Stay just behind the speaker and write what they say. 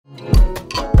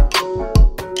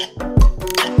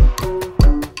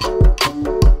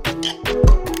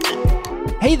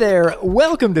there,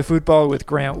 welcome to Football with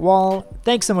Grant Wahl.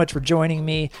 Thanks so much for joining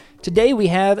me. Today we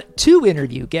have two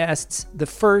interview guests. The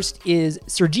first is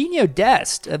Sergiño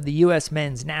Dest of the U.S.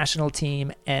 men's national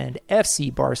team and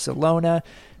FC Barcelona.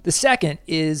 The second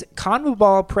is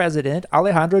CONMEBOL president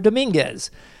Alejandro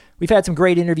Dominguez. We've had some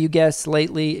great interview guests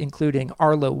lately, including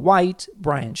Arlo White,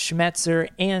 Brian Schmetzer,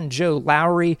 and Joe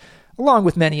Lowry, along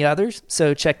with many others,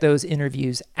 so check those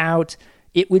interviews out.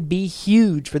 It would be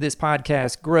huge for this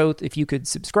podcast growth if you could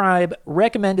subscribe,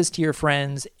 recommend us to your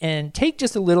friends, and take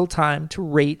just a little time to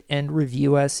rate and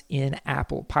review us in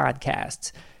Apple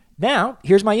Podcasts. Now,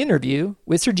 here's my interview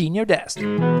with Sergiño Dest.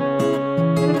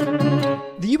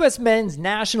 The U.S. men's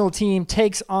national team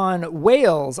takes on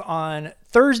Wales on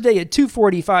Thursday at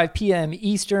 2:45 p.m.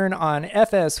 Eastern on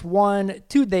FS1,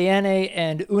 TUDN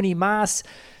and Unimas.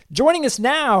 Joining us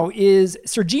now is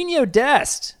Sergiño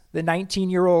Dest, the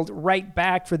 19-year-old right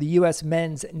back for the U.S.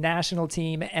 men's national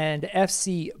team and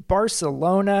FC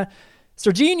Barcelona.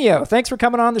 Sergiño, thanks for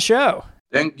coming on the show.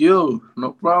 Thank you.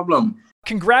 No problem.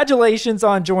 Congratulations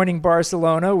on joining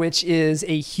Barcelona, which is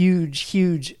a huge,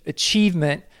 huge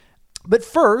achievement. But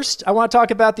first, I want to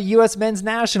talk about the U.S. men's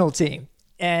national team.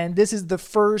 And this is the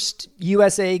first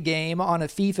USA game on a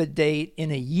FIFA date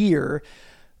in a year.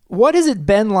 What has it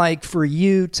been like for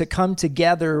you to come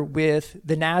together with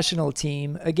the national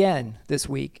team again this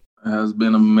week? It has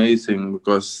been amazing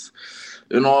because,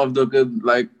 the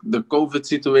COVID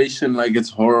situation, it's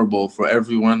horrible for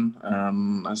everyone,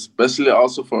 especially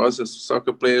also for us as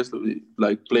soccer players. We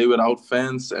play without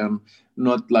fans and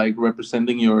not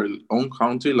representing your own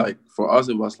country. For us,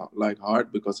 it was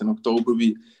hard because in October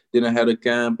we didn't have a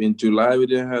camp. In July we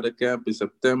didn't have a camp. In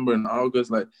September and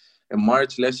August, in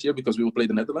March last year, because we will play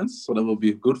the Netherlands, so that will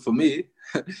be good for me.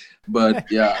 But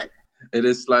yeah, it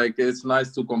is it's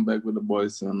nice to come back with the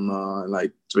boys and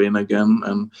train again,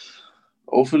 and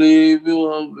hopefully we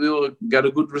will get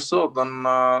a good result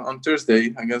on Thursday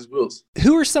against Wales.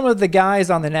 Who are some of the guys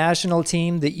on the national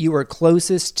team that you are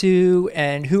closest to,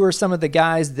 and who are some of the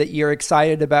guys that you're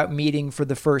excited about meeting for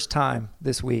the first time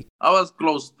this week? I was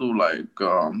close to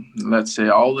let's say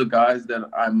all the guys that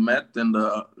I met in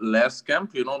the last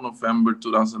camp, November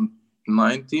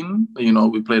 2019.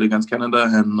 We played against Canada,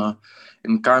 and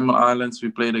in Cayman Islands we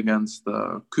played against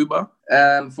Cuba.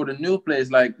 And for the new players,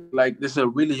 this is a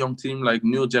really young team,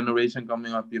 new generation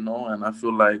coming up, and I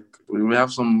feel we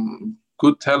have some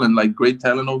good talent, great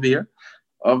talent over here.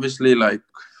 Obviously,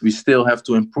 we still have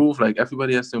to improve,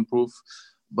 everybody has to improve.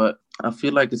 But I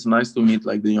feel it's nice to meet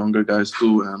the younger guys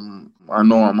too. And I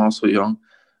know I'm also young,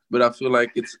 but I feel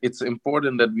it's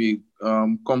important that we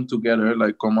come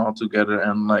together, come out together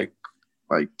and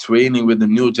training with the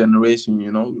new generation,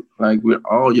 we're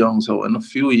all young. So in a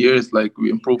few years, we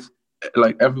improve,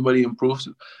 everybody improves.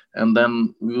 And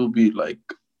then we will be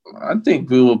I think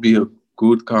we will be a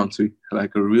good country, a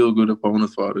real good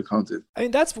opponent for other countries. I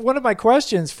mean, that's one of my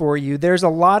questions for you. There's a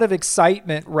lot of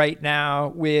excitement right now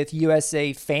with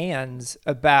USA fans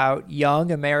about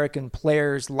young American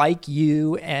players like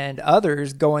you and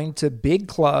others going to big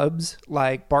clubs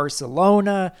like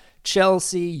Barcelona,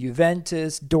 Chelsea,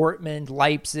 Juventus, Dortmund,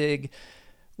 Leipzig.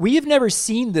 We have never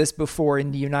seen this before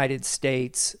in the United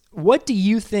States. What do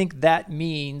you think that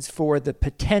means for the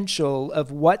potential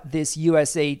of what this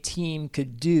USA team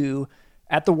could do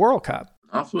at the World Cup?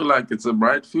 I feel it's a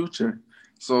bright future.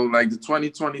 So the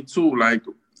 2022,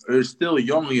 we're still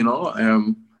young,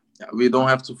 we don't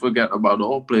have to forget about the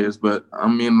old players, but I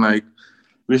mean,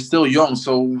 we're still young,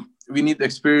 so we need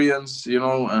experience, we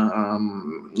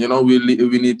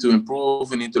need to improve,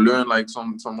 we need to learn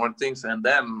some more things. And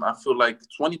then I feel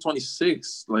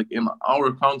 2026, in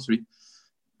our country,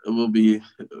 it will be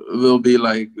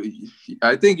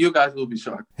I think you guys will be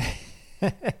shocked.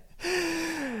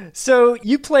 So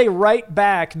you play right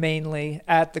back mainly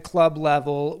at the club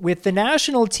level. With the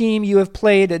national team, you have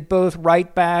played at both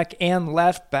right back and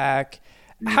left back.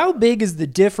 How big is the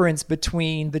difference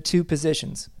between the two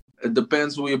positions? It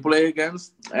depends who you play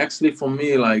against. Actually, for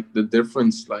me, the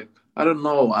difference, I don't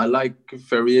know. I like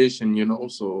variation,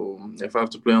 So if I have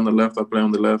to play on the left, I play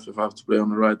on the left. If I have to play on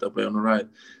the right, I play on the right.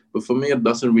 But for me, it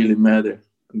doesn't really matter.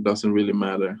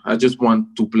 I just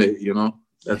want to play,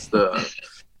 That's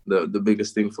the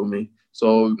biggest thing for me.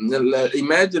 So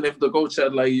imagine if the coach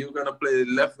said, you're going to play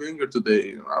left winger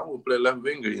today. I will play left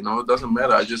winger, It doesn't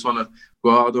matter. I just want to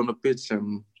go out on the pitch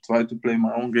and try to play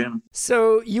my own game.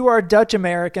 So you are Dutch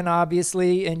American,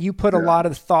 obviously, and you put a lot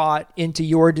of thought into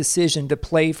your decision to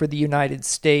play for the United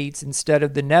States instead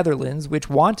of the Netherlands, which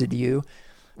wanted you.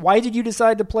 Why did you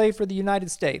decide to play for the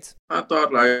United States? I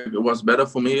thought it was better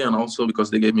for me, and also because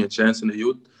they gave me a chance in the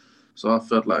youth. So I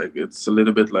felt like it's a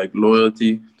little bit like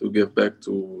loyalty to give back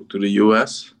to the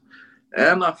US.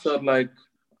 And I felt like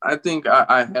I think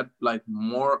I had like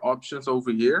more options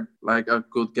over here. Like I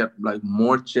could get like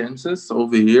more chances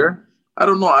over here. I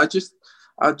don't know. I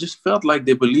just felt like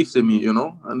they believed in me,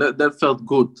 and that felt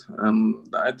good. And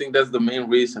I think that's the main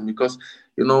reason because,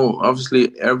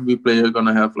 obviously every player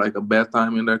gonna have like a bad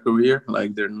time in their career,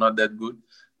 like they're not that good.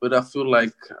 But I feel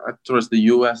like I trust the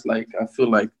US. Like I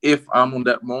feel like if I'm on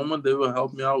that moment, they will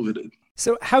help me out with it.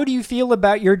 So how do you feel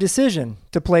about your decision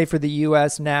to play for the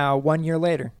U.S. now, 1 year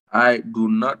later? I do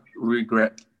not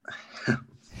regret.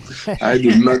 I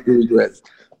do not regret.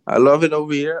 I love it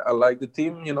over here. I like the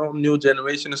team. New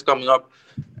generation is coming up,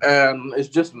 and it's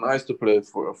just nice to play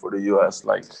for the US,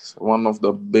 like one of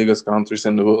the biggest countries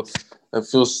in the world. It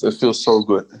feels so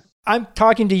good. I'm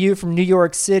talking to you from New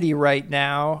York City right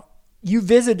now. You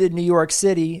visited New York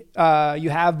City. You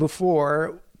have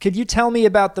before. Could you tell me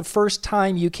about the first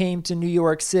time you came to New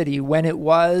York City, when it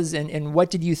was, and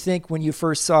what did you think when you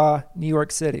first saw New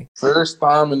York City? First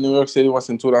time in New York City was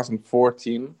in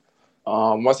 2014.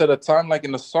 Was at a time like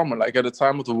in the summer, like at the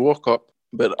time of the World Cup,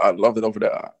 but I loved it over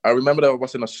there. I remember that I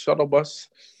was in a shuttle bus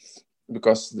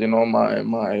because,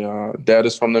 my dad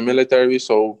is from the military,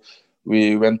 so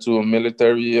we went to a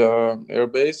military air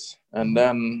base. And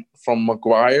then from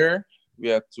McGuire, we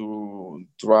had to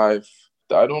drive,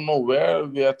 I don't know where,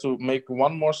 we had to make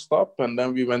one more stop, and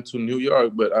then we went to New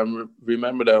York. But I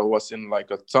remember that I was in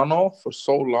like a tunnel for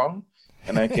so long,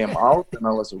 and I came out and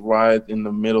I was right in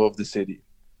the middle of the city.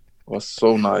 It was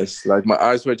so nice. Like my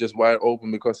eyes were just wide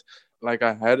open because like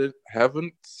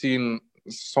haven't seen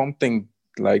something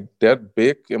like that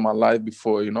big in my life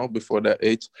before, before that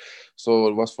age. So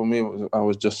it was for me, I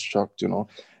was just shocked,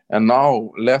 And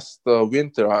now last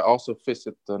winter, I also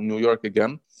visited New York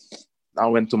again. I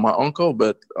went to my uncle,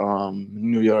 but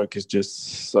New York is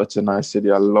just such a nice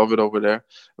city. I love it over there.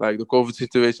 Like the COVID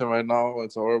situation right now,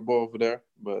 it's horrible over there.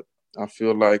 But I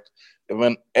feel like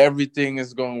when everything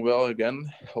is going well again,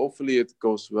 hopefully it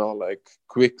goes well like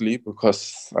quickly,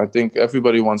 because I think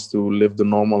everybody wants to live the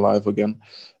normal life again.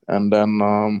 And then,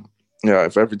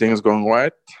 if everything is going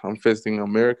right, I'm visiting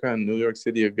America and New York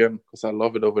City again because I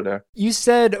love it over there. You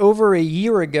said over a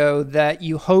year ago that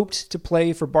you hoped to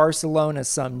play for Barcelona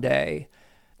someday.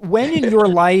 When in your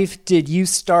life did you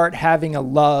start having a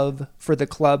love for the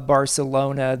club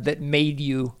Barcelona that made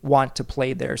you want to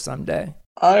play there someday?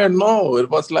 I don't know. It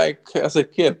was like as a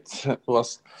kid. It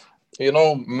was,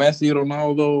 Messi,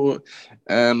 Ronaldo,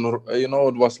 and,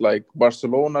 it was like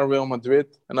Barcelona, Real Madrid.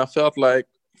 And I felt like,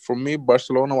 for me,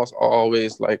 Barcelona was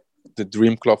always like the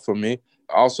dream club for me.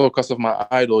 Also because of my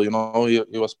idol,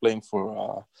 he was playing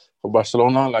for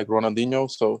Barcelona, like Ronaldinho.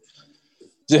 So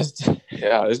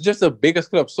it's just the biggest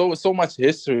club. So much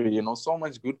history, so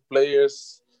much good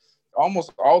players.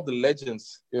 Almost all the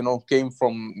legends, came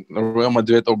from Real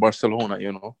Madrid or Barcelona,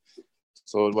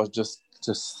 So it was just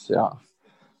I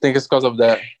think it's because of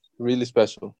that. Really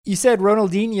special. You said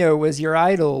Ronaldinho was your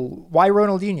idol. Why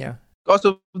Ronaldinho? Because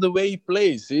of the way he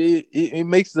plays. He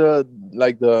makes the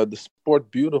sport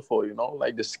beautiful,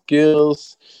 like the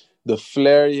skills, the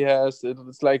flair he has.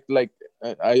 It's like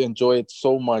I enjoy it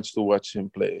so much to watch him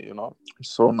play,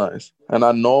 It's so nice. And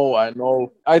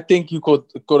I think he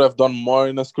could have done more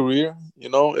in his career,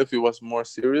 if he was more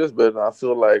serious, but I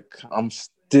feel like I'm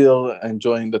still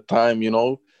enjoying the time,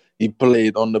 he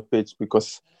played on the pitch,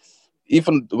 because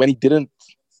even when he didn't,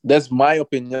 that's my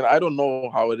opinion. I don't know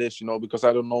how it is, because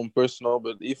I don't know him personal,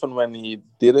 but even when he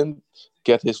didn't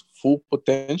get his full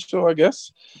potential, I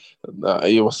guess,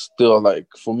 he was still like,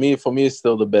 for me, it's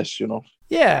still the best,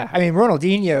 Yeah, I mean,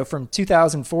 Ronaldinho from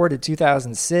 2004 to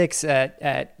 2006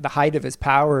 at the height of his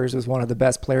powers was one of the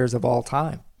best players of all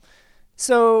time.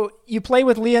 So you play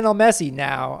with Lionel Messi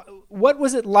now. What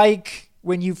was it like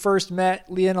when you first met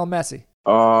Lionel Messi?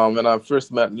 When I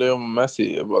first met Lionel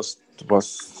Messi, it was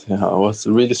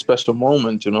a really special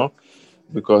moment,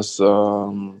 because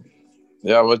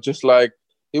it was just like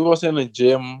he was in the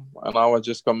gym and I was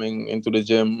just coming into the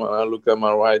gym and I looked at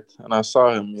my right and I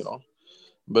saw him,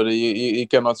 but he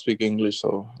cannot speak English,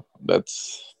 so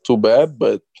that's too bad.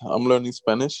 But I'm learning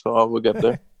Spanish, so I will get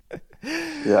there.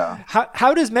 Yeah.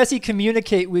 How does Messi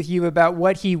communicate with you about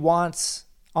what he wants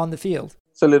on the field?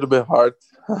 It's a little bit hard.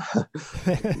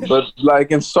 But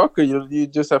like in soccer, you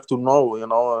just have to know,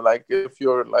 like if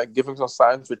you're like giving some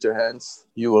signs with your hands,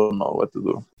 you will know what to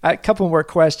do. A couple more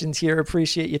questions here.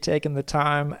 Appreciate you taking the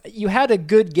time. You had a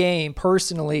good game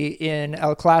personally in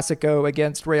El Clasico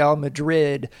against Real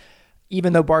Madrid,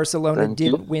 even though Barcelona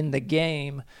didn't win the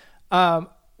game.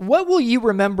 What will you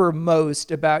remember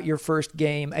most about your first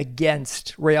game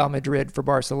against Real Madrid for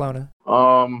Barcelona?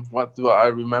 What do I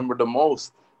remember the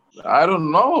most? I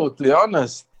don't know, to be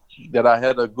honest, that I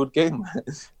had a good game.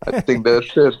 I think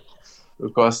that's it.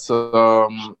 Because, it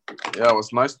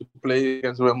was nice to play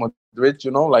against Real Madrid,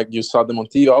 like you saw them on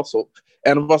TV also.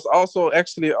 And it was also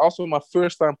my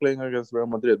first time playing against Real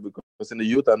Madrid, because in the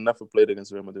youth I never played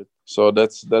against Real Madrid. So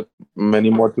that's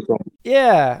many more to come.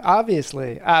 Yeah,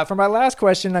 obviously. For my last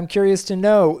question, I'm curious to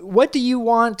know, what do you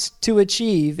want to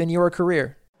achieve in your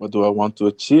career? What do I want to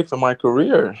achieve in my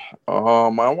career? I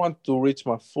want to reach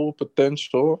my full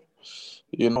potential.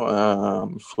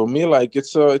 For me, like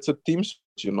it's a team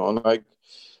sport, like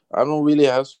I don't really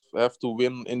have to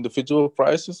win individual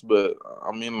prizes, but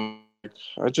I mean,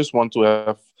 I just want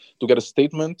to get a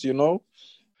statement.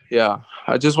 Yeah,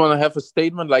 I just want to have a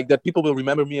statement like that people will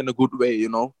remember me in a good way.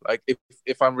 Like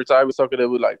if I'm retired with soccer, they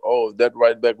will like, oh, that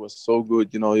right back was so good.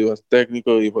 He was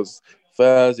technical, he was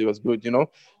fast, he was good.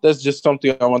 That's just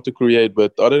something I want to create.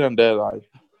 But other than that,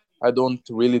 I don't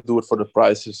really do it for the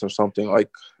prizes or something, like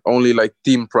only like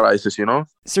team prizes.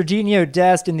 Serginho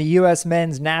Dest and the U.S.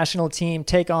 men's national team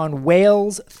take on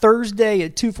Wales Thursday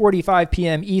at 2:45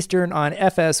 p.m. Eastern on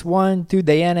FS1,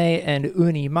 TUDN and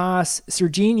Unimas.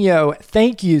 Serginho,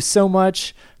 thank you so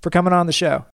much for coming on the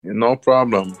show. No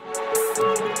problem.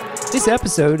 This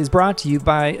episode is brought to you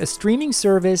by a streaming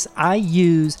service I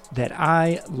use that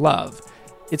I love.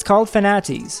 It's called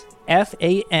Fanatiz,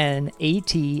 Fanatiz.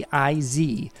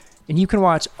 And you can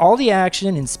watch all the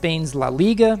action in Spain's La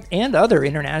Liga and other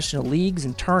international leagues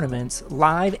and tournaments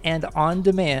live and on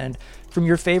demand from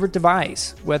your favorite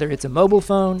device, whether it's a mobile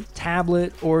phone,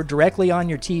 tablet, or directly on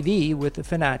your TV with the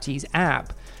Fanatiz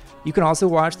app. You can also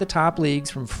watch the top leagues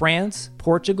from France,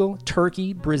 Portugal,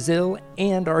 Turkey, Brazil,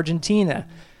 and Argentina.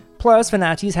 Plus,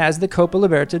 Fanatiz has the Copa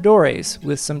Libertadores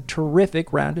with some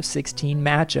terrific round of 16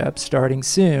 matchups starting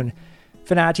soon.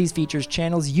 Fanatiz features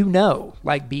channels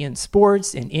like beIN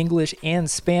Sports in English and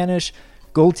Spanish,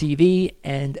 Gold TV,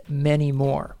 and many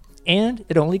more. And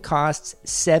it only costs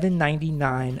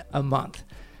 $7.99 a month.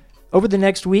 Over the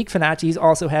next week, Fanatiz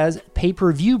also has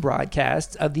pay-per-view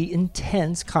broadcasts of the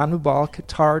intense CONMEBOL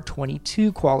Qatar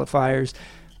 22 qualifiers,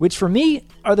 which for me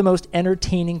are the most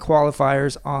entertaining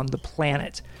qualifiers on the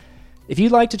planet. If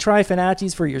you'd like to try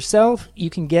Fanatiz for yourself, you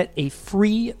can get a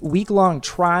free week-long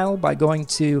trial by going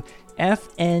to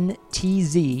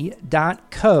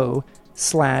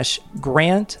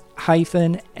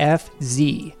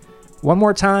fntz.co/grant-fz. One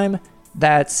more time,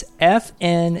 that's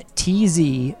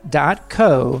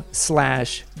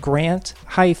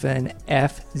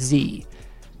fntz.co/grant-fz.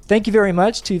 Thank you very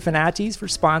much to Fanatiz for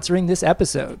sponsoring this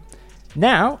episode.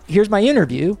 Now, here's my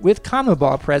interview with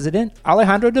CONMEBOL President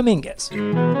Alejandro Dominguez.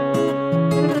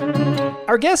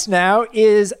 Our guest now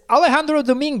is Alejandro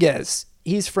Dominguez.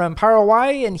 He's from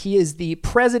Paraguay, and he is the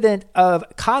president of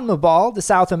CONMEBOL, the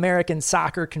South American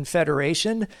Soccer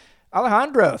Confederation.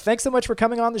 Alejandro, thanks so much for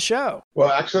coming on the show.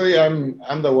 Well, actually, I'm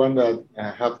the one that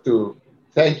have to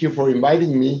thank you for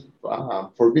inviting me,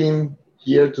 for being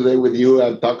here today with you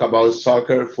and talk about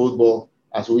soccer, football,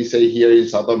 as we say here in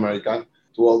South America,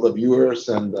 to all the viewers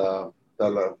and the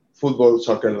football,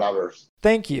 soccer lovers.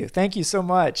 Thank you. Thank you so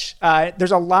much.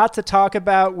 There's a lot to talk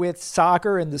about with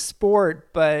soccer and the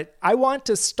sport, but I want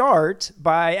to start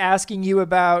by asking you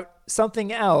about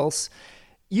something else.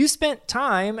 You spent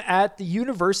time at the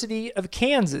University of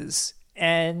Kansas,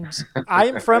 and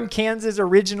I'm from Kansas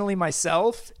originally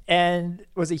myself and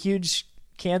was a huge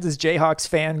Kansas Jayhawks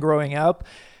fan growing up.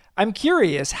 I'm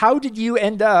curious, how did you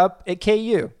end up at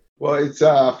KU? Well, it's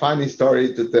a funny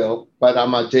story to tell, but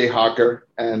I'm a Jayhawker,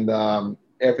 and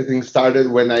everything started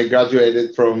when I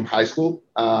graduated from high school.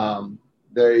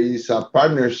 There is a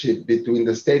partnership between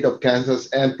the state of Kansas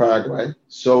and Paraguay.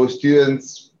 So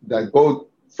students that go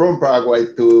from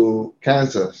Paraguay to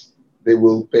Kansas, they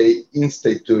will pay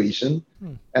in-state tuition.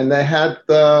 And I had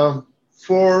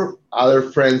 4 other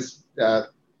friends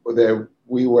that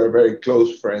we were very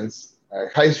close friends,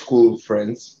 high school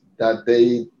friends, that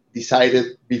they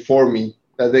decided before me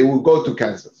that they would go to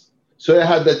Kansas. So I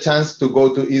had the chance to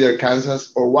go to either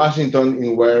Kansas or Washington,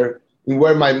 in where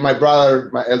my brother,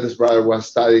 my eldest brother, was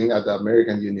studying at the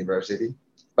American University.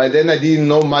 By then I didn't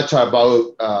know much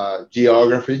about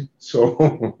geography, so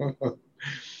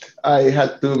I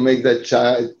had to make the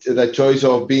choice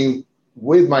of being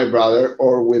with my brother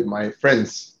or with my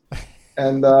friends.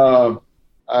 And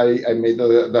I made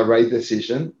the right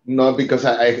decision, not because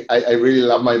I really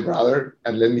love my brother.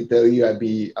 And let me tell you, I'll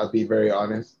be very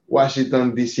honest.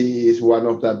 Washington, D.C. is one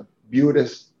of the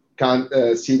beautiful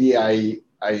city I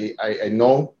I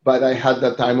know, but I had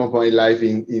the time of my life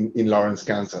in Lawrence,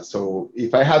 Kansas. So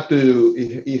if I have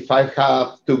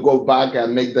to go back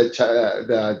and make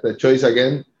the choice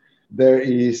again, there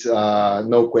is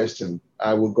no question.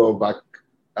 I will go back.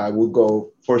 I will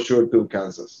go for sure to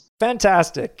Kansas.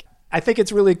 Fantastic. I think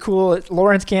it's really cool.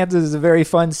 Lawrence, Kansas is a very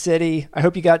fun city. I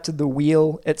hope you got to the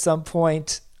wheel at some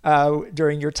point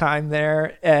during your time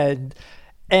there. And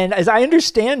as I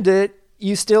understand it,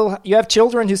 you have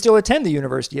children who still attend the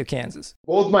University of Kansas.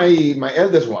 Both my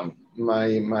eldest one,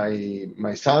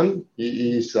 my son,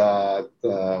 he is at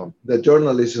the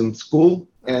journalism school,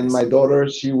 and my daughter,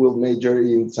 she will major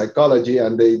in psychology,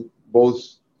 and they both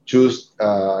choose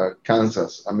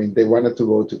Kansas. I mean, they wanted to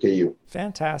go to KU.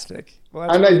 Fantastic. Well,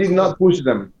 and I did not push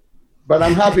them, but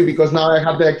I'm happy because now I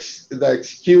have the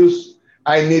excuse.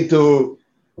 I need to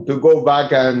go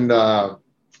back and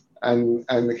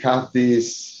have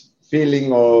this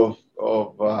feeling of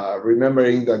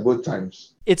remembering the good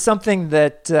times. It's something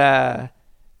that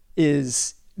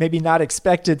is maybe not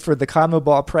expected for the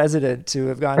CONMEBOL president to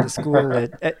have gone to school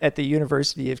at the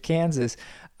University of Kansas.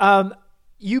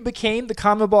 You became the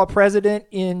CONMEBOL president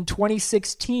in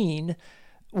 2016.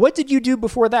 What did you do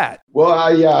before that? Well,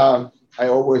 I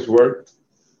always worked.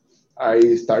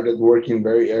 I started working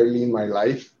very early in my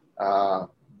life.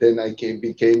 Then I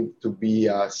became to be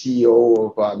a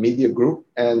CEO of a media group,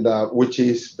 and which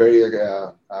is very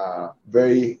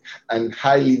and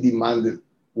highly demanding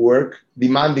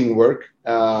work.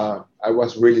 I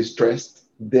was really stressed.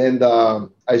 Then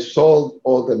I sold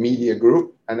all the media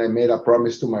group, and I made a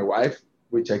promise to my wife,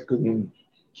 which I couldn't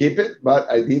keep it, but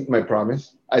I did my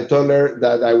promise. I told her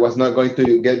that I was not going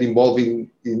to get involved in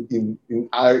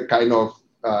other kind of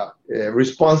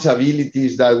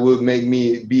responsibilities that would make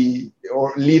me be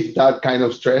or live that kind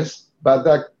of stress. But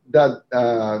that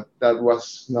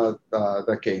was not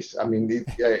the case. I mean,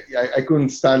 I couldn't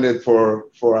stand it for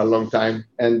a long time,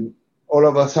 and all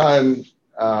of a sudden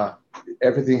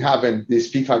everything happened. This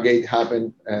FIFA gate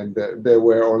happened, and there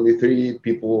were only three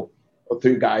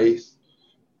guys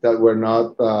that were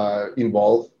not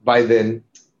involved by then.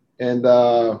 And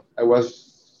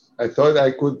I thought I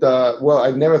could,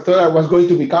 I never thought I was going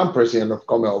to become president of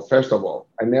CONMEBOL, first of all.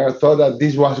 I never thought that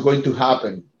this was going to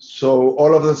happen. So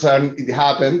all of a sudden it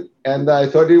happened. And I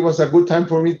thought it was a good time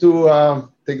for me to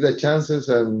take the chances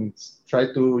and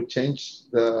try to change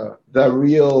the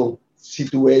real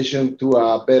situation to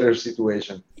a better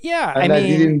situation. Yeah, and I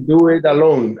didn't do it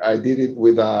alone. I did it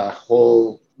with a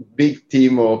whole big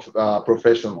team of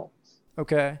professionals.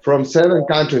 Okay. From 7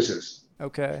 countries.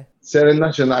 Okay. 7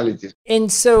 nationalities.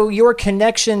 And so your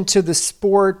connection to the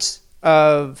sport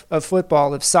of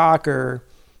football, of soccer,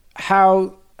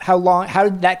 how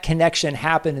did that connection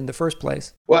happen in the first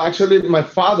place? Well, actually, my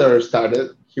father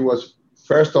started. He was,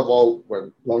 first of all,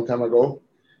 long time ago,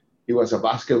 he was a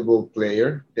basketball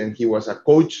player. Then he was a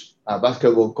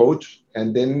basketball coach.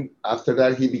 And then after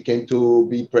that, he became to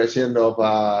be president of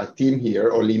a team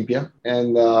here, Olympia.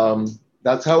 And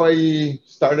that's how I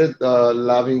started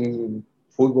loving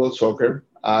football, soccer.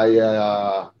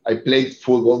 I played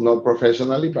football, not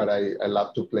professionally, but I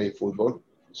love to play football,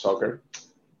 soccer.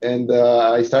 And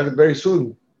I started very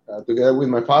soon, together with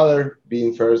my father,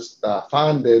 being first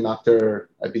fan. Then after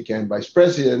I became vice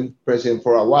president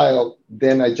for a while.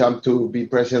 Then I jumped to be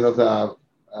president of the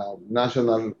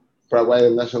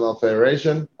Paraguayan National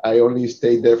Federation. I only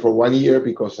stayed there for 1 year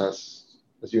because,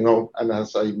 as you know, and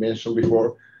as I mentioned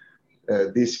before,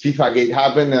 this FIFA gate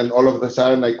happened, and all of a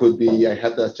sudden I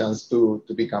had the chance to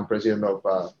become president of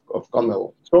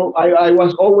CONMEBOL. So I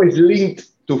was always linked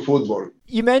to football.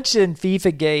 You mentioned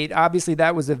FIFA gate. Obviously,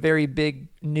 that was a very big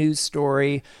news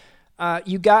story.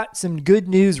 You got some good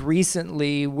news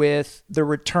recently with the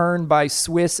return by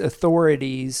Swiss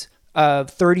authorities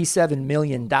of $37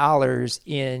 million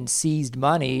in seized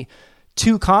money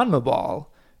to CONMEBOL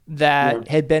that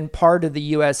had been part of the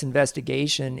U.S.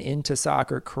 investigation into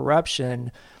soccer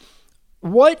corruption.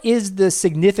 What is the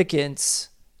significance?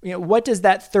 What does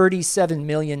that $37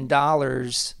 million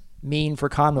mean for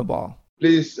CONMEBOL?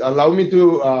 Please allow me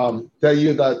to tell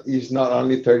you that it's not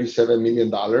only $37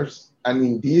 million. And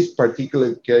in this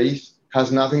particular case, has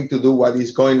nothing to do what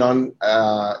is going on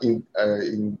in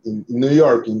New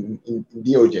York, in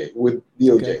DOJ, with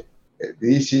DOJ. Okay.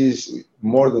 This is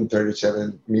more than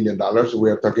 $37 million. We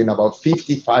are talking about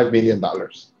 $55 million.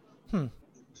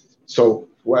 So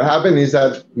what happened is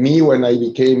that when I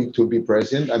became to be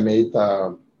president, I made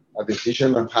a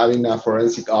decision of having a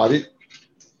forensic audit.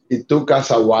 It took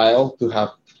us a while to have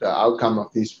the outcome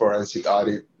of this forensic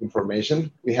audit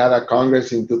information. We had a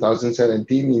Congress in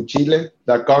 2017 in Chile.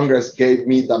 The Congress gave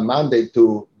me the mandate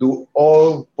to do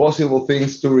all possible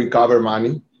things to recover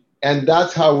money. And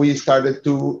that's how we started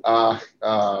to,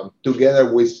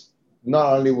 together with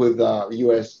not only with the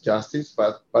U.S. justice,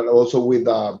 but also with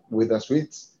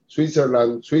the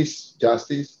Switzerland, Swiss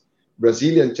justice,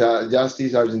 Brazilian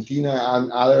justice, Argentina,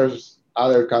 and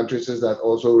other countries that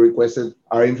also requested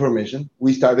our information.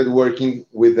 We started working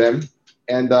with them,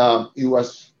 and it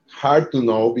was hard to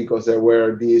know because there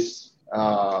were these,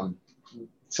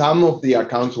 some of the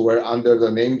accounts were under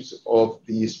the names of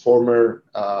these former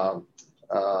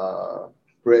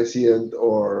president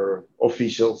or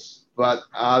officials, but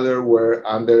other were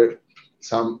under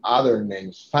some other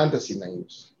names, fantasy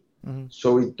names. Mm-hmm.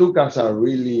 So it took us a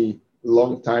really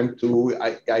long time to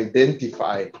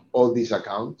identify all these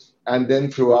accounts. And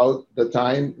then throughout the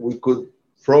time, we could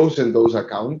frozen those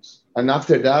accounts. And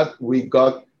after that, we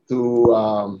got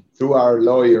to, through our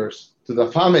lawyers, to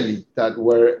the family that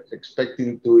were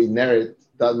expecting to inherit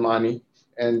that money.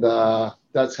 And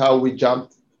that's how we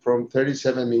jumped from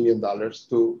 $37 million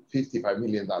to $55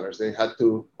 million. They had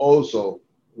to also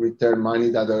return money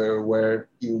that were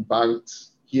in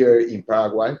banks here in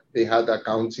Paraguay. They had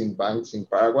accounts in banks in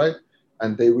Paraguay,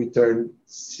 and they returned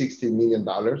 $60 million.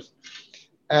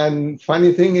 And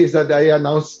funny thing is that I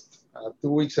announced 2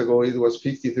 weeks ago it was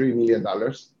 $53 million.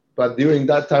 But during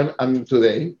that time and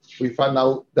today, we found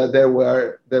out that there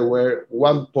were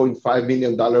 $1.5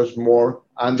 million more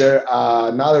under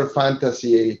another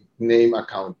fantasy name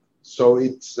account. So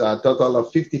it's a total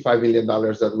of $55 million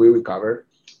that we recovered.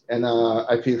 And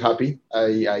I feel happy.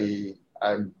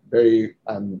 I'm very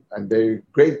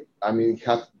great. I mean,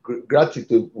 have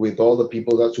gratitude with all the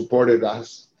people that supported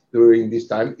us during this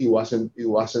time. It wasn't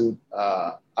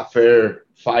a fair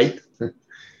fight.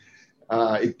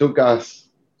 It took us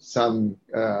some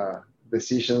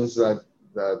decisions that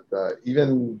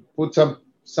even put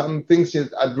some things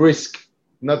at risk.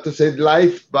 Not to say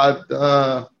life, but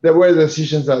there were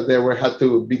decisions that had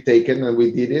to be taken, and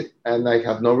we did it. And I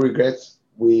have no regrets.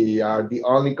 We are the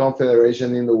only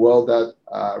confederation in the world that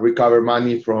recover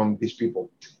money from these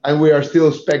people. And we are still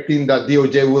expecting that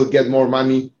DOJ will get more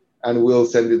money and will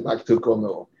send it back to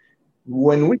CONMEBOL.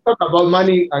 When we talk about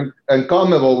money and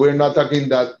CONMEBOL, we're not talking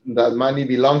that money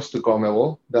belongs to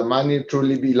CONMEBOL. The money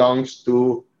truly belongs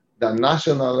to the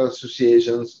national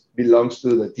associations, belongs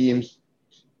to the teams,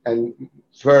 and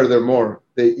furthermore,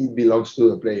 it belongs to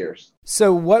the players.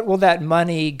 So what will that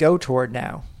money go toward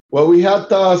now? Well, we had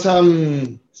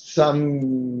some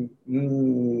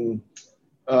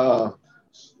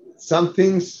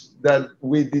things that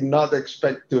we did not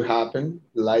expect to happen,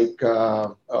 like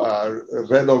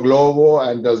Rede Globo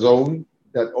and the Zone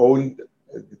that owned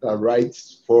the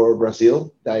rights for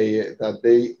Brazil, that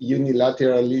they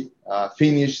unilaterally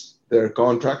finished their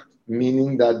contract,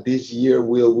 meaning that this year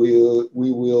we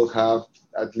will have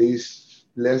at least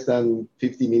less than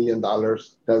 $50 million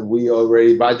that we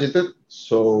already budgeted.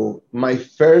 So my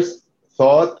first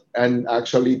thought, and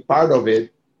actually part of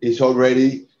it, is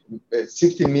already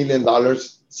 $16 million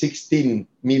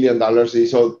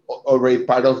is already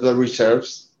part of the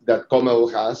reserves that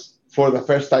CONMEBOL has. For the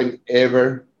first time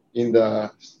ever in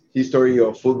the history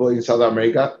of football in South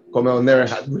America, CONMEBOL never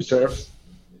had reserves.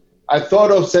 I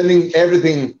thought of sending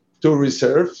everything to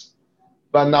reserves,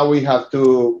 but now we have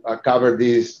to cover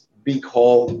this big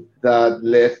hole that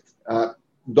left,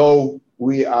 though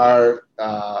we are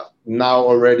now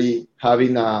already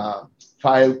having a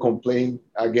file complaint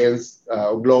against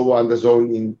Globo and the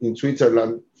Zone in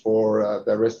Switzerland for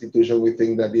the restitution. We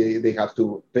think that they have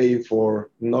to pay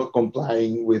for not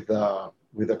complying with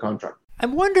the contract.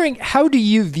 I'm wondering, how do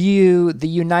you view the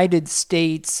United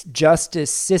States justice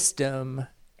system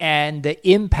and the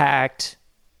impact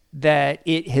that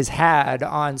it has had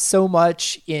on so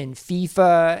much in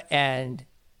FIFA and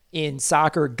in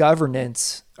soccer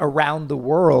governance around the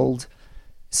world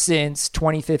since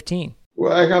 2015?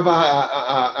 Well, I have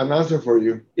an answer for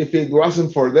you. If it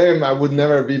wasn't for them, I would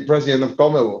never be president of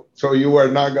CONMEBOL. So you are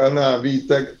not going to be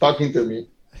talking to me.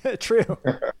 True.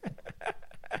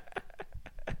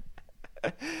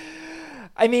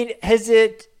 I mean, has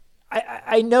it...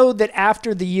 I know that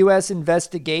after the U.S.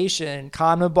 investigation,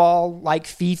 CONMEBOL, like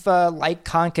FIFA, like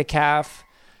CONCACAF,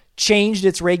 changed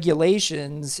its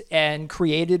regulations and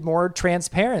created more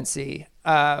transparency.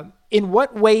 In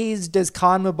what ways does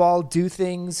CONMEBOL do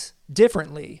things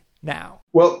differently now?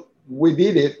 Well, we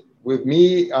did it with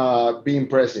me being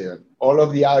president. All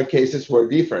of the other cases were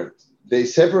different. They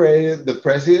separated the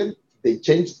president, they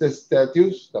changed the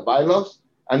statutes, the bylaws,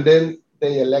 and then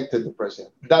they elected the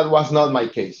president. That was not my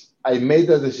case. I made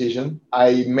the decision.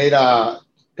 I made a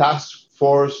task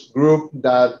force group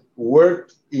that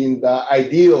worked in the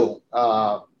ideal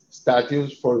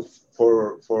statutes for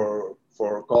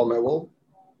CONMEBOL,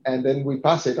 and then we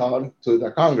pass it on to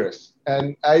the Congress.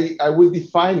 And I would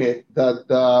define it that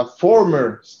the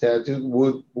former statute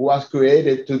was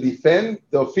created to defend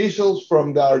the officials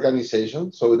from the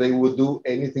organization, so they would do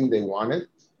anything they wanted.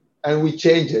 And we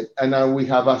changed it, and now we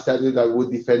have a statute that would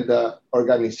defend the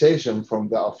organization from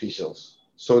the officials.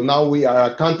 So now we are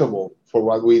accountable for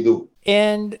what we do.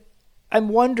 And I'm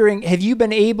wondering, have you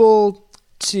been able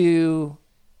to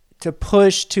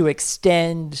push to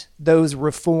extend those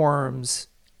reforms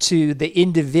to the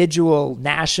individual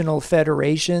national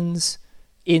federations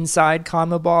inside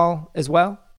CONMEBOL as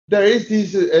well? There is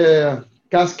this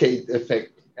cascade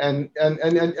effect, and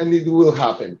it will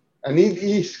happen, and it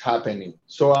is happening.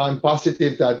 So I'm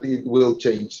positive that it will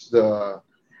change the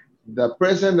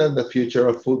present and the future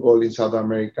of football in South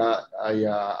America. I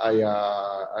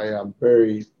am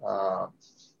very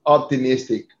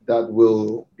optimistic that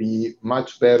will be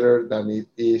much better than it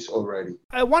is already.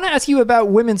 I want to ask you about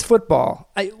women's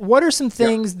football. What are some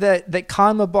things that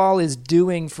CONMEBOL is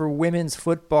doing for women's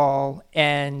football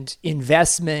and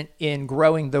investment in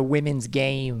growing the women's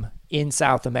game in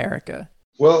South America?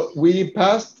 Well, we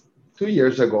passed 2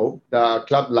 years ago the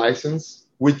club license,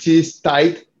 which is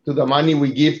tied to the money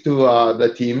we give to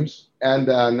the teams and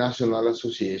the national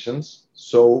associations.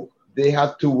 So they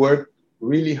have to work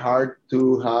really hard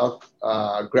to have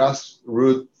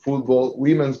grassroots football,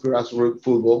 women's grassroots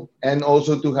football, and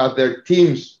also to have their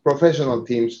teams, professional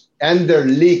teams, and their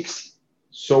leagues.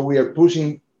 So we are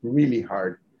pushing really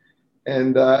hard.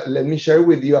 And let me share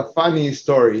with you a funny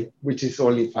story, which is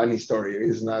only funny story.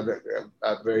 It's not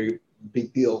a very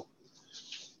big deal.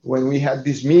 When we had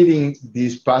this meeting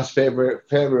this past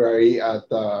February at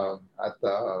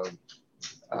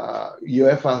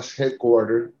UEFA's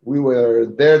headquarters, we were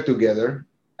there together,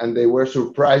 and they were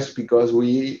surprised because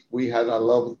we had a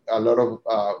lot of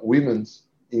women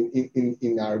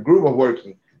in our group of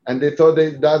working, and they thought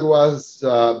that was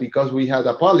because we had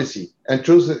a policy. And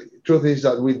truth is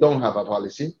that we don't have a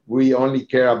policy. We only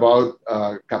care about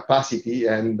capacity,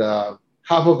 and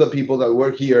half of the people that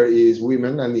work here is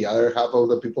women, and the other half of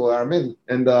the people are men.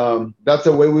 And that's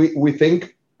the way we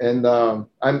think. And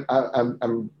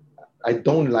I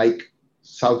don't like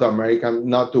South America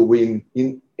not to win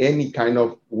in any kind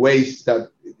of ways that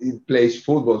it plays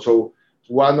football. So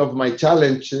one of my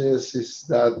challenges is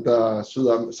that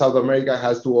South America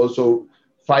has to also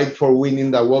fight for winning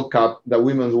the World Cup, the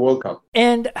Women's World Cup.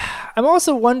 And I'm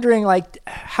also wondering,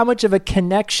 how much of a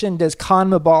connection does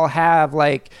CONMEBOL have?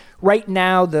 Right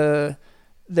now,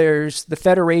 there's the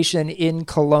federation in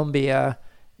Colombia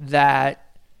that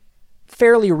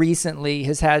fairly recently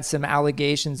has had some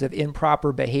allegations of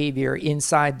improper behavior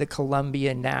inside the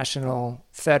Colombian National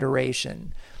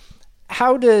Federation.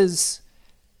 How does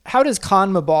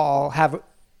CONMEBOL have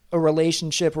a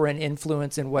relationship or an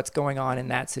influence in what's going on in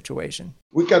that situation?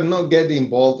 We cannot get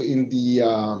involved in the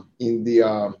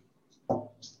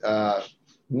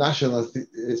national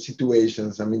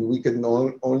situations. I mean, we can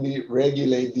only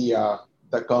regulate the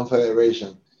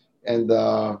confederation. And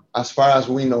as far as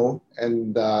we know,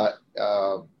 and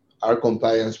our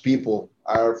compliance people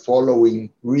are following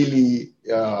really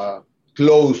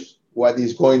close what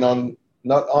is going on,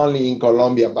 not only in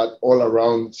Colombia, but all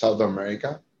around South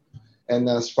America. And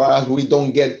as far as we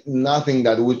don't get nothing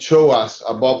that would show us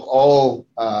above all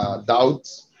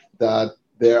doubts that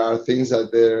there are things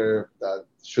that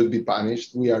should be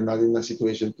punished, we are not in a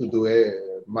situation to do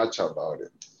much about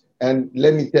it. And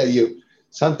let me tell you,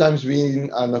 sometimes being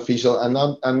an official, I'm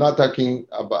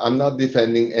not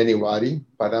defending anybody,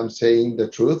 but I'm saying the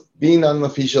truth. Being an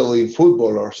official in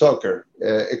football or soccer,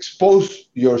 expose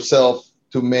yourself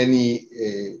to many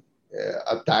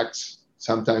attacks,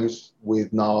 sometimes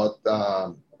with not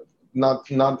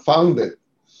founded.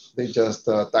 They just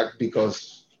attack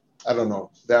because, I don't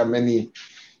know, there are many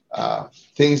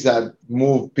things that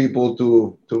move people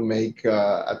to make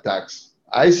attacks.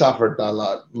 I suffered a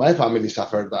lot. My family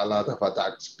suffered a lot of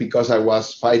attacks because I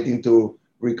was fighting to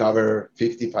recover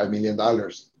 $55 million.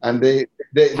 And they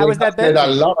said a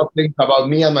lot of things about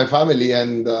me and my family,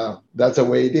 and that's the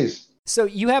way it is. So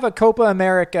you have a Copa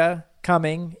America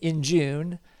coming in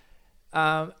June.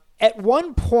 At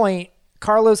one point,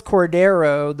 Carlos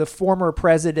Cordero, the former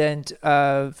president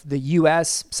of the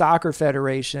U.S. Soccer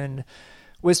Federation,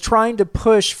 was trying to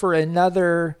push for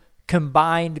another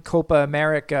combined Copa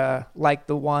America like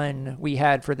the one we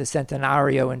had for the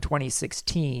Centenario in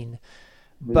 2016.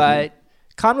 Mm-hmm. But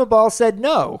CONMEBOL said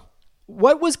no.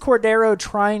 What was Cordero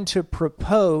trying to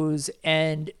propose,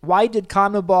 and why did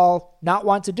CONMEBOL not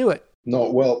want to do it? No,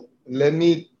 well, let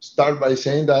me start by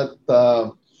saying that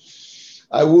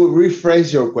I will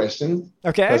rephrase your question.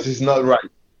 Okay. Because it's not right.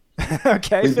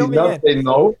 Okay, we fill did me not in. say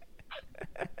no.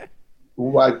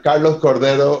 What Carlos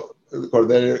Corderos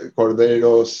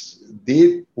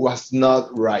did was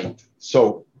not right.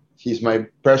 So he's my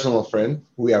personal friend.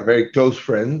 We are very close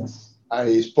friends.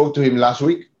 I spoke to him last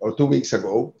week or 2 weeks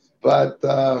ago, but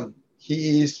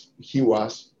he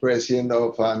was president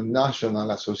of a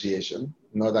national association,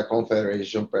 not a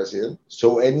confederation president.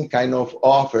 So any kind of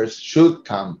offers should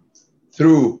come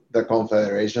through the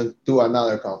confederation to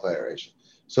another confederation.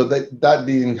 So that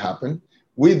didn't happen.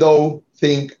 We though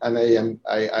think, and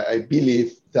I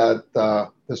believe that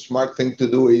the smart thing to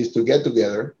do is to get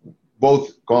together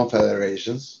both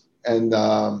confederations and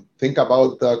think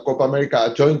about Copa America,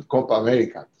 a joint Copa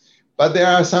America. But there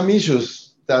are some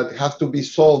issues that have to be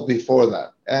solved before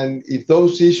that. And if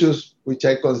those issues, which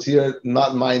I consider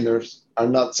not minors, are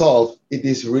not solved, it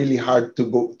is really hard to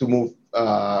move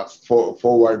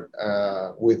forward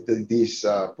with this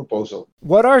proposal.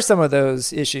 What are some of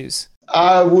those issues?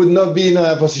 I would not be in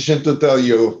a position to tell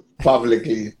you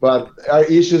publicly, but are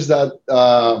issues that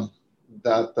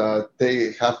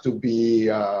they have to be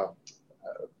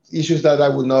issues that I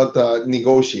would not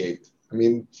negotiate. I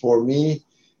mean, for me,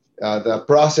 the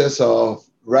process of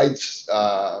rights,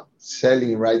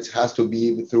 selling rights has to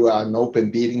be through an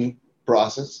open bidding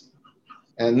process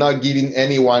and not giving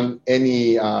anyone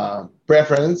any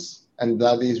preference. And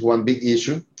that is one big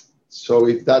issue. So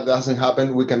if that doesn't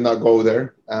happen, we cannot go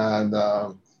there. And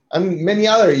many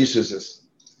other issues.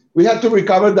 We had to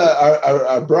recover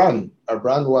our brand. Our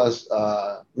brand was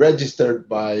registered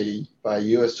by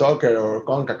U.S. Soccer or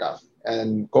CONCACAF.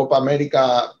 And Copa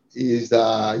America is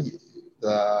the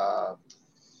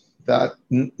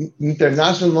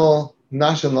international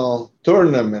national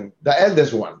tournament, the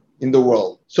eldest one in the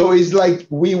world. So it's like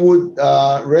we would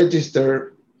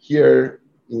register here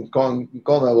in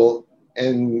CONMEBOL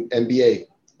and NBA.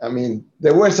 I mean,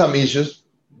 there were some issues.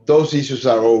 Those issues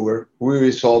are over. We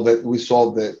resolved it. We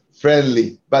solved it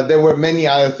friendly. But there were many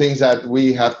other things that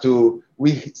we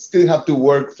still have to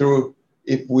work through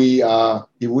if we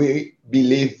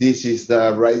believe this is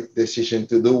the right decision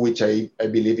to do, which I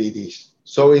believe it is.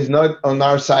 So it's not on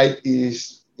our side,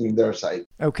 it's in their side.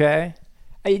 Okay.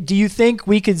 Do you think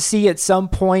we could see at some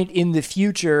point in the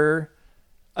future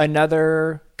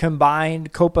another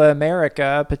combined Copa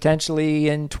America potentially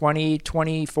in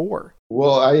 2024?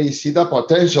 Well, I see the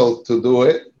potential to do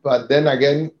it, but then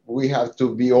again, we have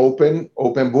to be open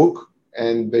book,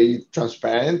 and be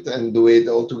transparent and do it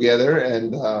all together.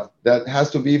 And that has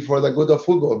to be for the good of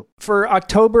football. For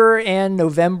October and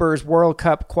November's World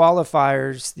Cup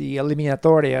qualifiers, the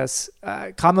eliminatorias,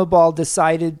 CONMEBOL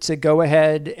decided to go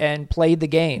ahead and play the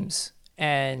games.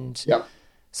 And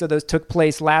so those took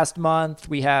place last month.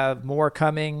 We have more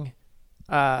coming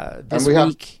this week.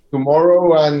 Have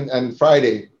tomorrow and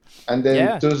Friday. And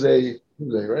then Tuesday,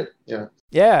 right? Yeah.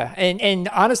 Yeah. And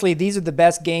honestly, these are the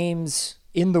best games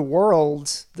in the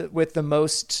world with the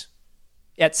most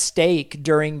at stake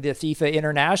during the FIFA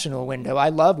international window. I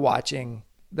love watching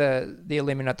the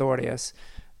eliminatorias.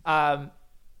 I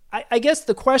guess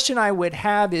the question I would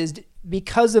have is,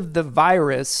 because of the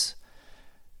virus,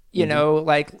 you know,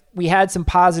 like we had some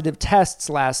positive tests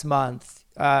last month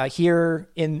here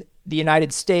in the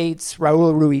United States.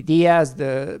 Raul Ruidiaz,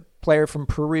 the player from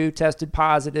Peru, tested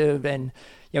positive, and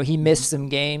he missed some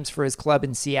games for his club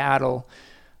in Seattle.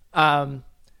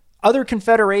 Other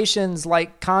confederations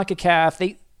like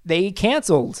CONCACAF, they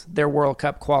canceled their World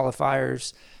Cup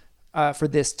qualifiers for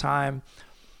this time.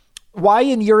 Why,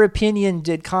 in your opinion,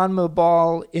 did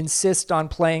CONMEBOL insist on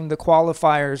playing the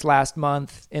qualifiers last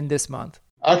month and this month?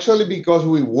 Actually, because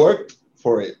we worked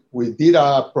for it. We did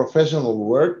our professional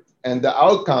work, and the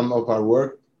outcome of our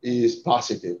work is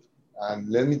positive. And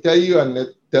let me tell you,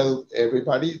 and tell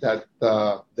everybody that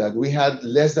we had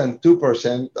less than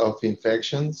 2% of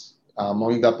infections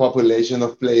among the population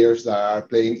of players that are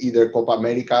playing either Copa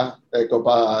America,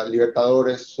 Copa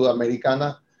Libertadores,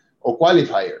 Sudamericana, or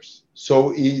qualifiers.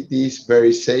 So it is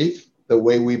very safe the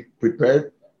way we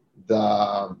prepared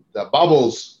the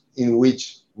bubbles in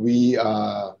which we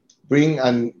bring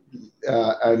and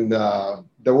the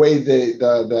way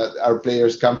our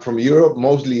players come from Europe.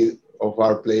 Mostly of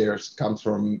our players come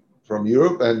from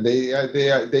Europe, and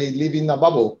they live in a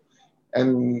bubble.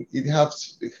 And it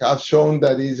has shown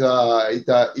that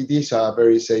it is a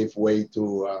very safe way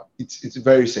to. It's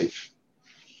very safe,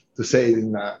 to say it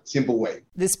in a simple way.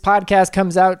 This podcast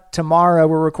comes out tomorrow.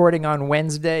 We're recording on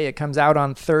Wednesday. It comes out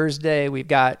on Thursday. We've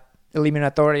got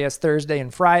eliminatorias Thursday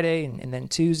and Friday, and then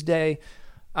Tuesday.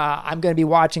 I'm going to be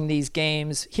watching these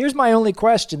games. Here's my only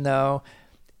question, though.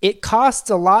 It costs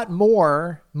a lot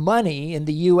more money in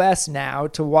the U.S. now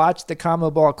to watch the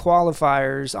CONMEBOL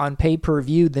qualifiers on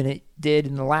pay-per-view than it did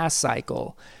in the last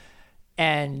cycle.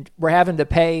 And we're having to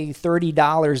pay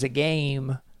 $30 a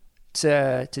game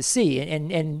to see.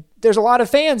 And there's a lot of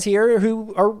fans here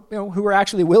who are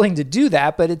actually willing to do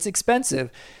that, but it's expensive.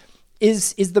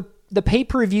 Is the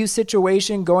pay-per-view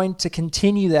situation going to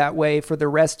continue that way for the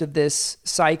rest of this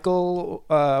cycle,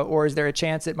 or is there a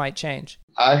chance it might change?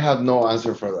 I have no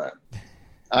answer for that.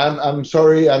 I'm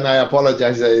sorry, and I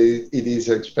apologize that it is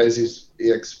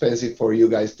expensive for you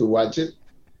guys to watch it,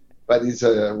 but it's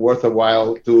worth a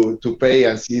while to pay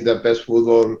and see the best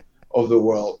football of the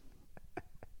world.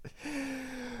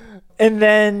 And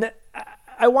then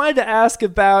I wanted to ask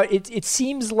about, it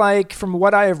seems like from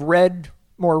what I have read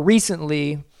more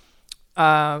recently,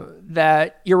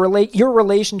 that your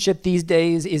relationship these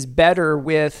days is better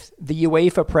with the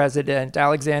UEFA president,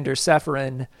 Alexander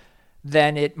Ceferin,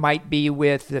 than it might be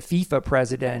with the FIFA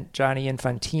president, Gianni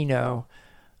Infantino.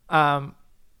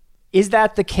 Is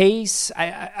that the case?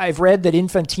 I've read that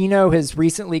Infantino has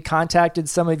recently contacted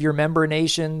some of your member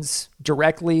nations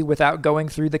directly without going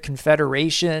through the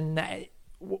Confederation.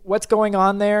 What's going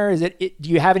on there? Do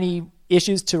you have any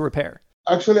issues to repair?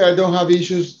 Actually, I don't have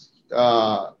issues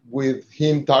with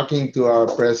him talking to our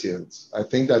presidents. I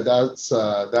think that's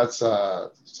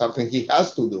something he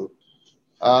has to do.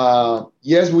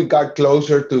 Yes, we got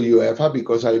closer to UEFA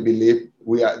because I believe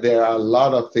there are a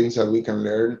lot of things that we can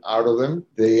learn out of them.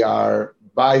 They are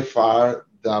by far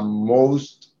the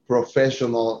most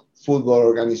professional football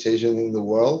organization in the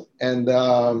world. And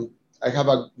I have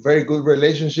a very good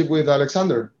relationship with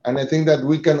Alexander. And I think that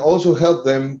we can also help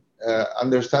them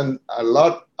understand a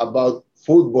lot about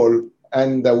football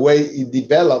and the way it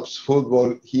develops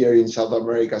football here in South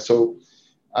America. So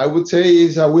I would say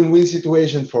it's a win-win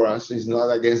situation for us. It's not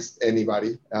against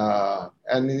anybody.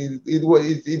 And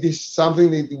it is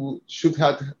something that should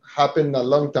have happened a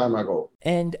long time ago.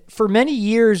 And for many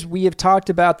years, we have talked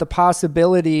about the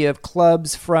possibility of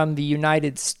clubs from the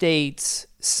United States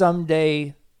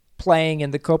someday playing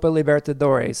in the Copa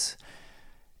Libertadores.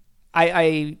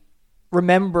 I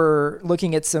remember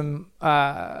looking at some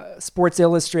Sports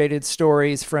Illustrated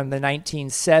stories from the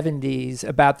 1970s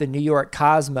about the New York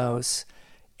Cosmos.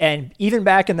 And even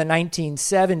back in the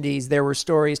 1970s, there were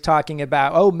stories talking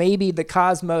about, maybe the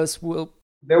Cosmos will...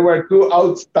 There were two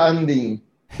outstanding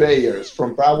players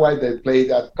from Paraguay that played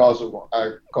at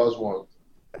Cosmos.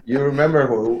 You remember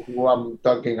who I'm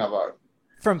talking about?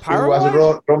 From Paraguay? It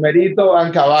was Romerito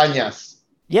and Cabañas.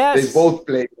 Yes. They both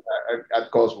played at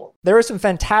Cosmos. There were some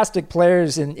fantastic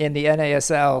players in the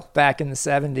NASL back in the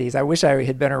 70s. I wish I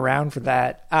had been around for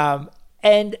that.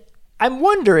 And I'm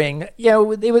wondering,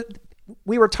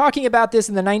 we were talking about this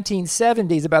in the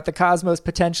 1970s about the Cosmos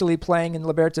potentially playing in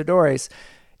Libertadores.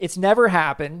 It's never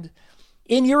happened.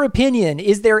 In your opinion,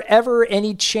 is there ever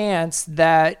any chance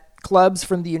that clubs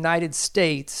from the United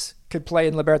States could play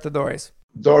in Libertadores?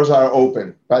 Doors are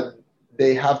open, but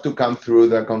they have to come through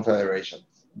the Confederation.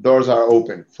 Doors are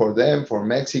open for them, for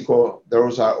Mexico.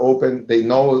 Doors are open. They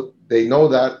know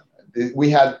that we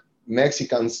had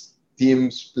Mexicans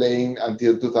teams playing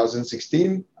until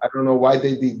 2016. I don't know why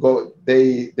they did go.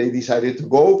 They decided to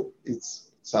go.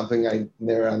 It's something I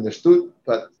never understood.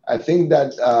 But I think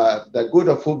that the good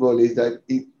of football is that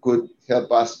it could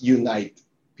help us unite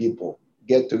people,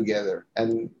 get together,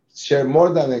 and share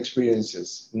more than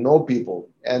experiences, know people,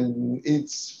 and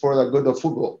it's for the good of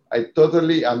football. I'm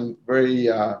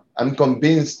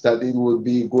convinced that it would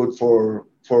be good for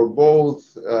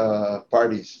both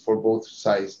parties, for both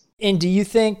sides. And do you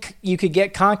think you could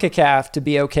get CONCACAF to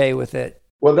be okay with it?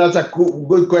 Well, that's a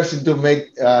good question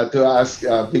to ask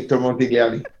Victor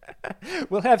Montigliani.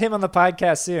 We'll have him on the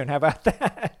podcast soon. How about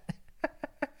that?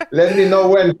 Let me know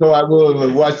when, so I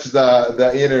will watch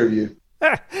the interview.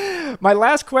 My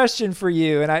last question for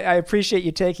you, and I appreciate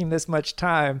you taking this much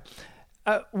time.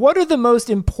 What are the most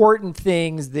important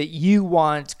things that you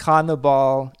want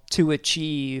CONMEBOL to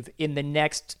achieve in the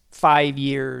next 5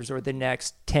 years or the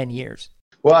next 10 years?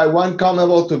 Well, I want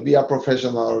CONMEBOL to be a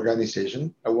professional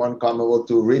organization. I want CONMEBOL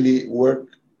to really work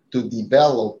to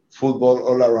develop football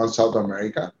all around South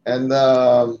America. And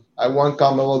I want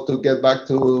CONMEBOL to get back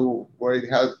to where it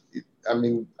has.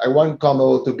 I want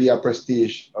CONMEBOL to be a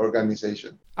prestige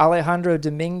organization. Alejandro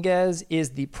Dominguez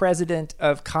is the president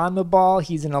of CONMEBOL.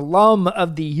 He's an alum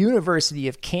of the University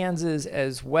of Kansas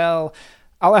as well.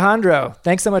 Alejandro,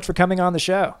 thanks so much for coming on the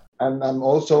show. And I'm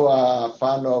also a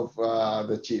fan of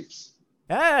the Chiefs.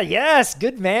 Yes,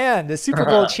 good man. The Super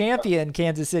Bowl champion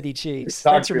Kansas City Chiefs.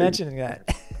 Exactly. Thanks for mentioning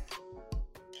that.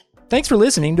 Thanks for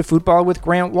listening to Football with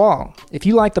Grant Wahl. If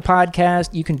you like the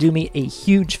podcast, you can do me a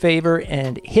huge favor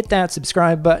and hit that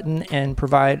subscribe button and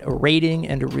provide a rating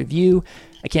and a review.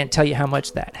 I can't tell you how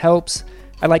much that helps.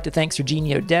 I'd like to thank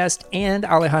Serginho Dest and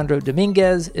Alejandro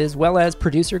Dominguez, as well as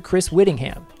producer Chris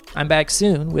Whittingham. I'm back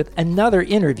soon with another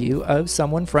interview of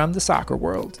someone from the soccer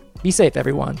world. Be safe,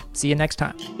 everyone. See you next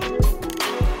time.